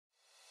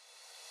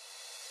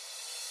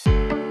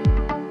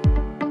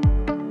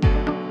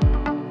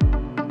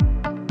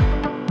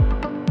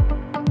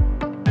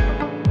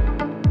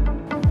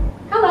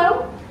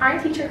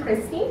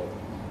Christy.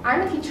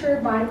 I'm a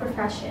teacher by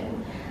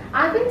profession.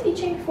 I've been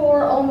teaching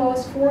for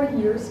almost 4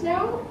 years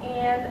now,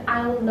 and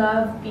I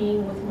love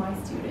being with my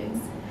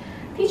students.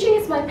 Teaching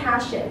is my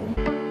passion.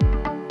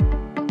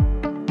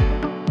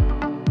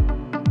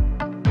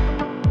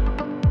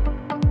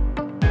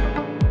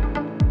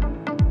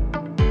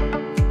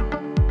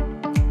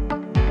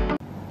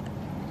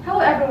 Hello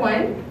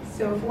everyone.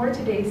 So for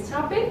today's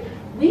topic,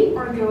 we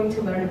are going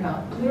to learn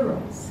about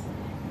plurals,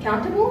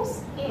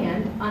 countables,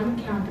 and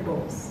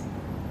uncountables.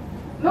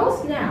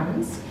 Most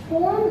nouns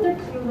form the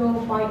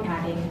plural by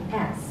adding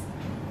s.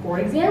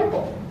 For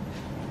example,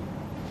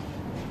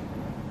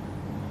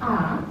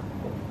 a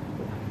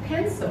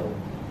pencil,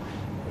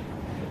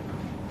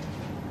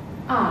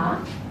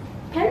 a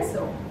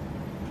pencil.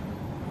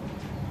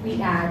 We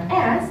add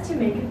s to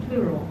make it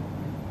plural.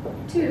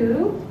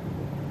 2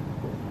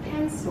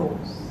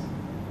 pencils.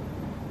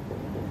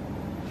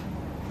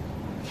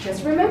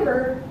 Just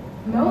remember,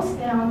 most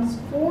nouns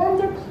form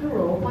their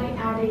plural by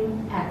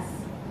adding s.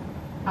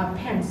 A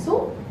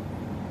pencil,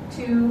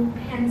 2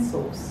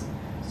 pencils.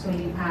 So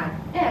you add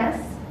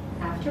s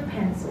after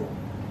pencil.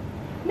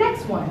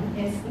 Next one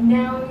is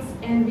nouns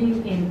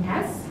ending in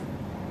s,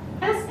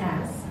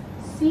 ss,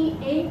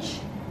 ch,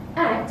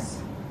 x,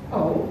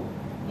 o.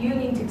 You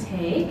need to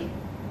take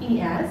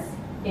es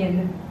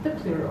in the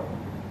plural.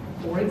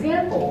 For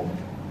example,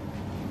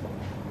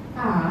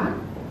 a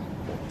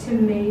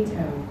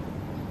tomato,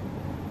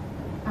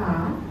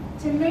 a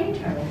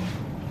tomato.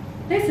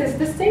 This is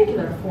the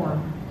singular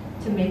form.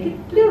 To make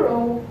it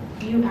plural,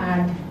 you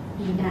add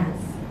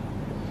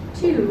es.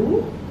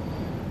 2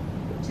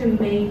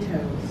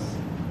 tomatoes.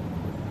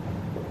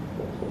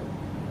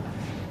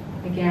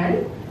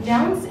 Again,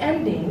 nouns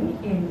ending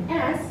in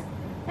s,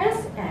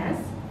 ss,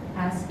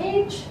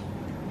 sh,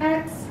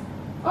 x,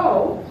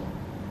 o.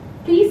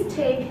 Please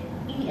take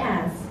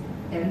es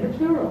in the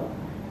plural.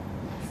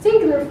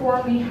 Singular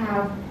form, we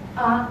have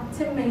a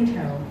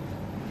tomato.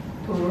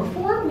 Plural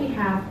form, we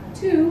have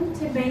 2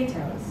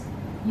 tomatoes.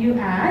 You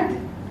add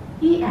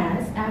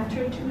es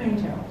after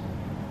tomato.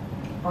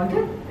 All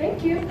good?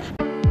 Thank you.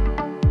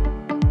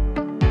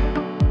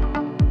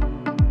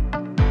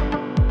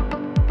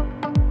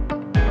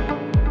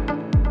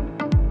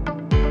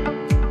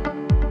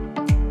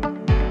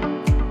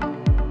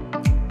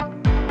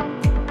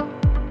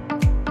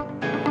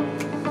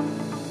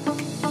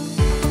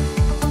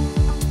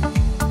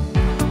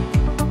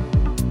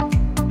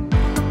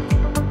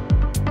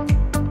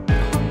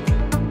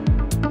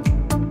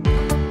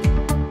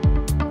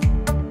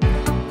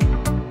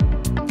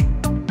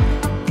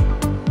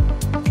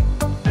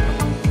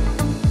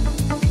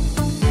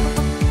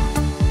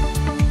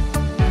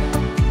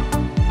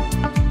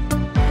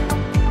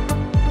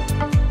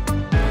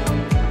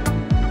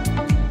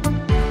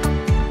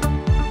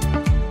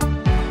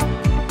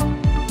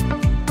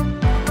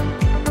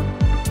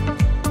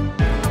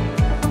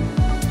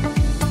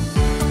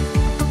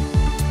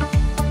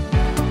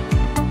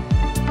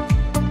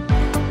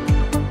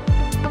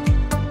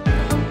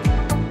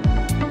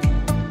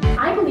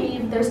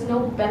 There's no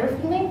better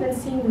feeling than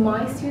seeing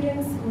my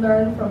students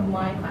learn from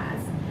my class.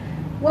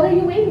 What are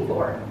you waiting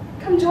for?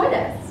 Come join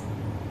us!